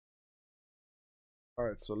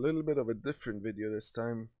Alright, so a little bit of a different video this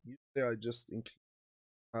time. Usually I just include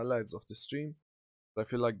highlights of the stream, but I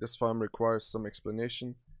feel like this farm requires some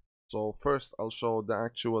explanation. So first I'll show the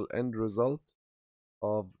actual end result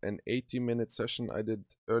of an 80-minute session I did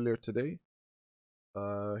earlier today.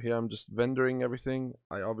 Here I'm just vendoring everything.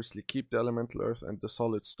 I obviously keep the elemental earth and the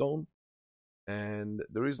solid stone. And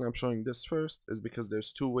the reason I'm showing this first is because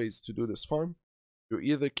there's two ways to do this farm. You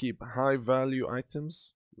either keep high value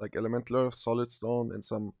items like elemental earth, solid stone, and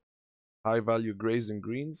some high value grays and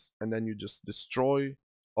greens, and then you just destroy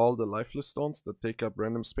all the lifeless stones that take up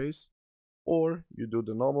random space. Or you do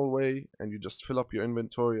the normal way and you just fill up your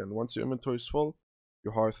inventory, and once your inventory is full,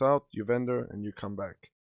 you hearth out, you vendor, and you come back.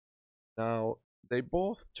 Now, they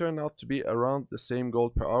both turn out to be around the same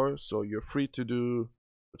gold per hour, so you're free to do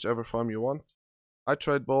whichever farm you want. I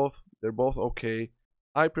tried both, they're both okay.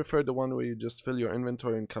 I prefer the one where you just fill your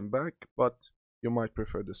inventory and come back, but you might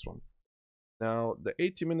prefer this one. Now, the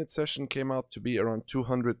 80-minute session came out to be around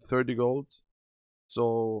 230 gold.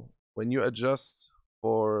 So when you adjust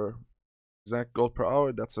for exact gold per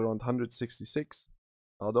hour, that's around 166.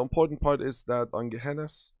 Now, the important part is that on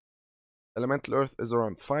Gehenna's, elemental earth is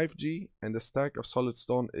around 5G and the stack of solid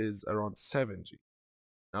stone is around 7G.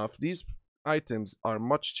 Now, if these items are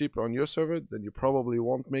much cheaper on your server, then you probably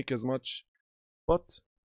won't make as much, but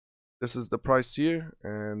this is the price here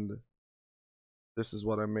and this is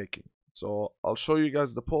what I'm making. So I'll show you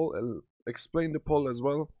guys the poll, I'll explain the poll as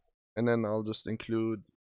well, and then I'll just include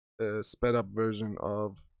a sped up version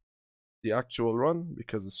of the actual run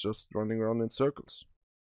because it's just running around in circles.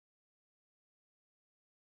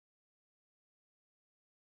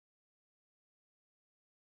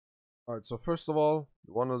 Alright, so first of all,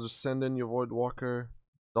 you want to just send in your Void Walker,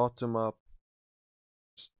 dot him up,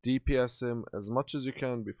 just DPS him as much as you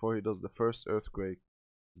can before he does the first earthquake.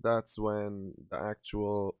 That's when the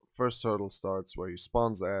actual first hurdle starts, where your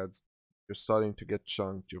spawns adds, you're starting to get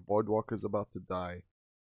chunked, your Void Walker is about to die.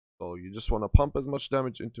 So you just want to pump as much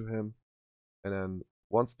damage into him, and then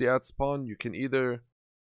once the ads spawn, you can either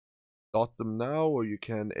dot them now, or you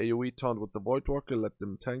can AoE taunt with the Void Walker, let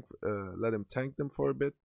him tank them for a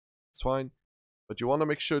bit. It's fine, but you want to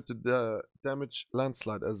make sure to damage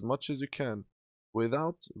Landslide as much as you can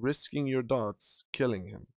without risking your dots killing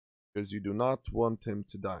him, because you do not want him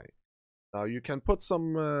to die. Now you can put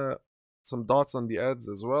some dots on the ads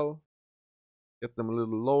as well, get them a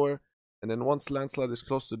little lower, and then once Landslide is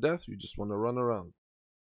close to death, you just want to run around.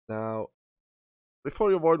 Now,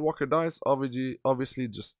 before your Void Walker dies, obviously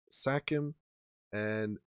just sack him,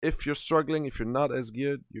 and if you're struggling, if you're not as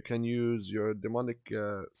geared, you can use your demonic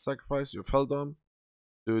sacrifice, your Feldom,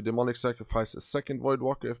 to demonic sacrifice a second Void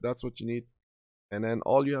Walker if that's what you need, and then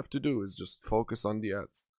all you have to do is just focus on the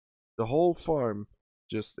ads. The whole farm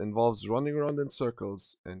just involves running around in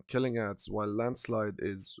circles and killing ads while Landslide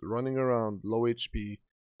is running around low HP,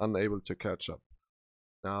 unable to catch up.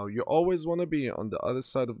 Now you always want to be on the other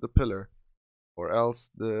side of the pillar, or else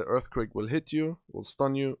the earthquake will hit you, will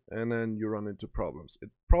stun you, and then you run into problems. It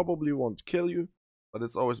probably won't kill you, but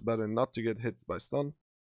it's always better not to get hit by stun.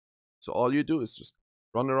 So all you do is just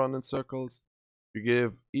run around in circles, you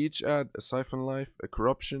give each ad a siphon life, a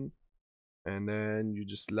corruption, and then you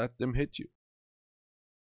just let them hit you.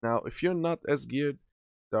 Now, if you're not as geared,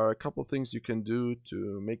 there are a couple things you can do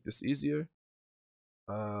to make this easier.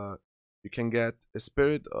 You can get a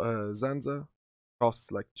Spirit Zanza,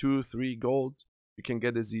 costs like 2-3 gold. You can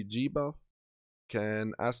get a ZG buff. You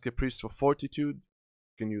can ask a priest for fortitude.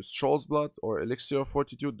 You can use Troll's Blood or Elixir of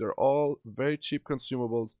Fortitude. They're all very cheap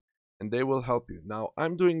consumables and they will help you. Now,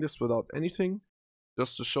 I'm doing this without anything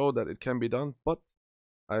just to show that it can be done, but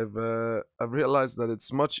I've realized that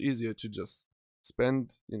it's much easier to just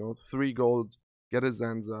spend 3 gold, get a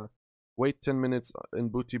Zanza, wait 10 minutes in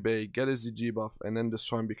Booty Bay, get a ZG buff, and then this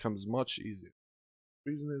farm becomes much easier.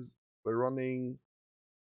 The reason is we're running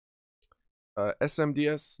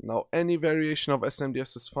SMDS. Now any variation of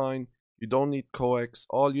SMDS is fine. You don't need coax.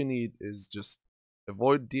 All you need is just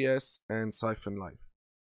avoid DS and siphon life,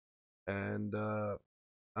 and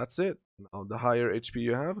that's it. Now the higher HP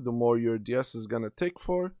you have, the more your DS is gonna take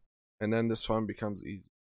for, and then this farm becomes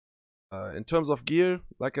easy. In terms of gear,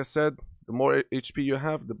 like I said, the more HP you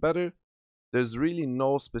have, the better. There's really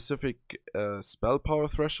no specific spell power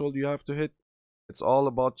threshold you have to hit. It's all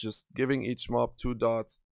about just giving each mob 2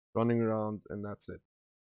 dots, running around, and that's it.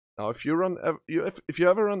 Now, if you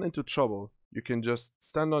ever run into trouble, you can just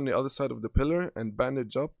stand on the other side of the pillar and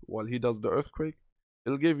bandage up while he does the earthquake.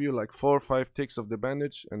 It'll give you like 4 or 5 ticks of the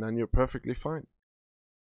bandage, and then you're perfectly fine.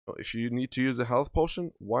 If you need to use a health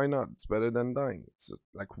potion, why not? It's better than dying. It's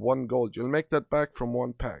like 1 gold. You'll make that back from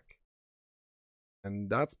 1 pack. And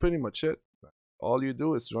that's pretty much it. All you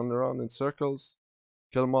do is run around in circles,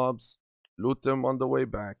 kill mobs, loot them on the way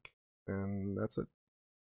back, and that's it.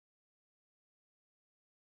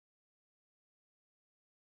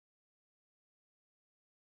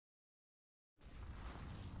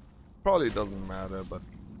 Probably doesn't matter, but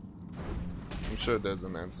I'm sure there's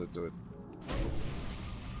an answer to it.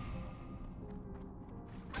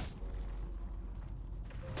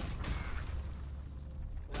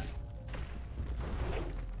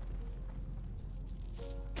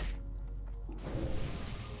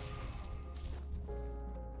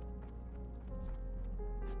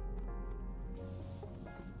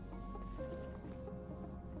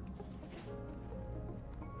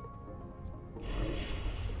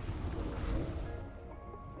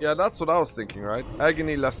 Yeah, that's what I was thinking, right?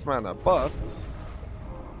 Agony, less mana, but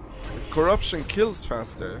if corruption kills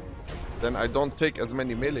faster, then I don't take as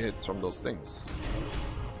many melee hits from those things.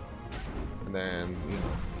 And then, you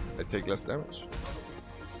know, I take less damage.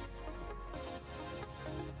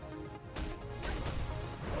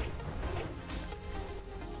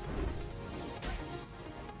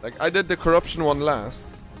 Like, I did the corruption one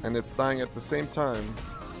last, and it's dying at the same time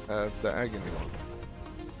as the agony one.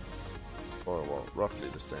 Or, well, roughly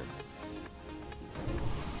the same.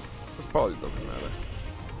 This probably doesn't matter.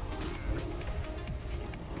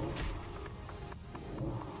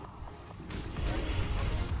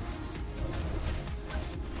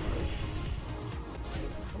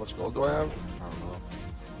 How much gold do I have? I don't know.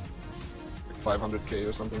 Like 500k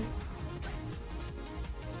or something.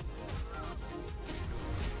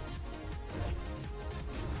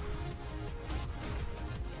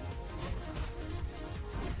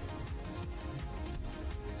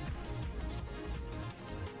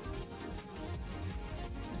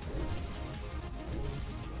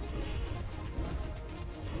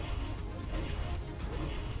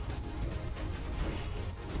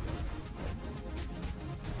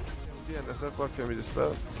 SF what can be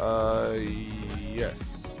dispelled?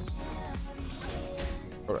 Yes.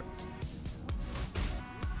 Correct.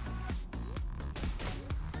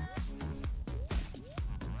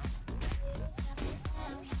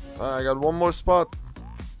 I got one more spot,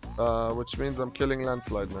 which means I'm killing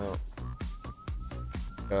Landslide now.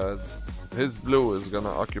 Because his blue is gonna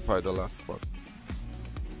occupy the last spot.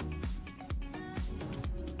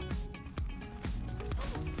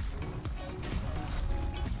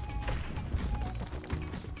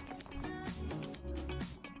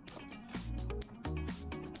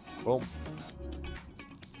 Boom.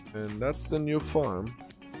 And that's the new farm.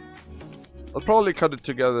 I'll probably cut it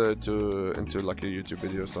together into like a YouTube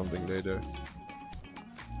video or something later.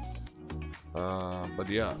 But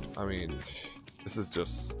yeah, I mean, this is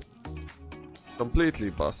just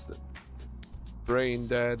completely busted. Brain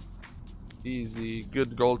dead, easy,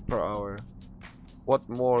 good gold per hour. What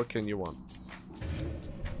more can you want?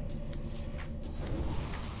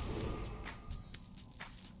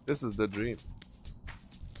 This is the dream.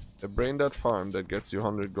 A brain dead farm that gets you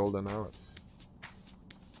 100 gold an hour.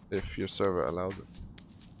 If your server allows it.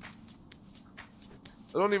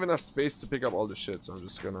 I don't even have space to pick up all the shit, so I'm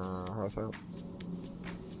just gonna hearth out.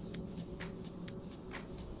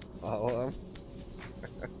 Oh,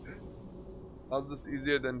 how's this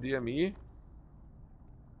easier than DME?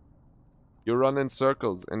 You run in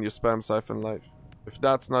circles and you spam Siphon Life. If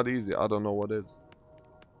that's not easy, I don't know what is.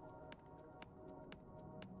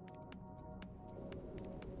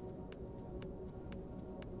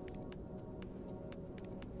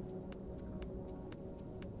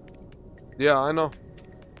 Yeah, I know.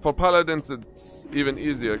 For paladins, it's even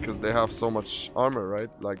easier because they have so much armor, right?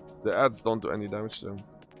 Like, the ads don't do any damage to them. Does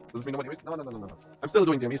this mean nobody wastes? No. I'm still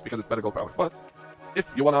doing DMEs because it's better gold power. But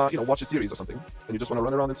if you wanna, watch a series or something, and you just wanna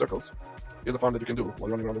run around in circles, here's a farm that you can do while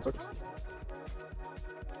running around in circles.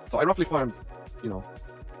 So I roughly farmed, I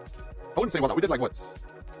wouldn't say 1 hour. We did like what,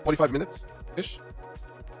 45 minutes-ish?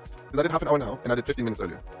 Because I did half an hour now, and I did 15 minutes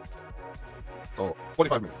earlier. So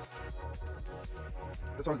 45 minutes.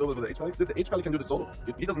 This one's over with the H-Pally. The H-Pally can do this solo.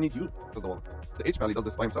 He doesn't need you as the Warlock. The H-Pally does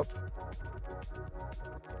this by himself.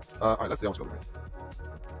 Alright, let's see how much gold we make.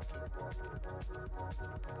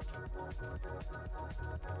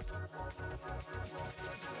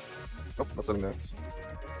 Nope, not selling that.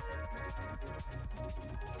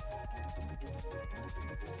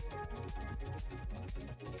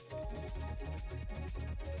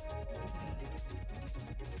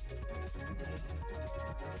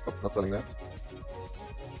 Nope, not selling that.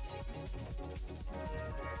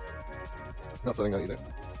 Not selling that either.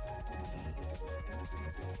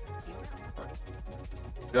 Right.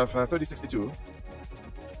 We have 3062.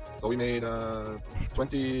 So we made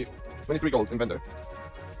 23 gold in vendor.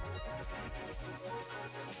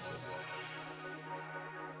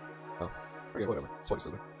 Okay, whatever. It's 40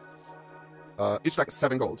 silver. Each stack is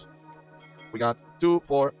 7 gold. We got 2,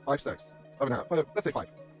 4, 5 stacks. 5.5. Let's say 5.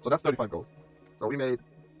 So that's 35 gold. So we made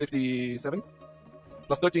 57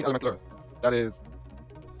 plus 13 elemental earth. That is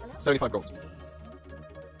 75 gold.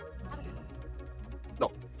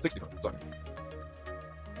 No, 65. Sorry.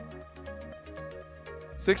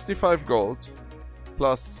 65 gold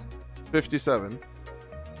plus 57.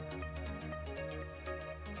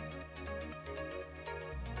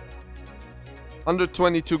 Under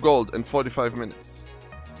 22 gold in 45 minutes.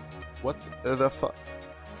 What the fuck?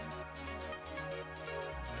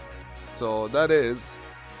 So that is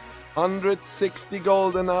 160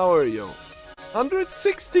 gold an hour, yo.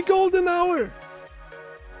 160 gold an hour!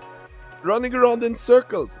 Running around in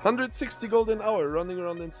circles. 160 gold an hour running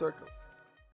around in circles.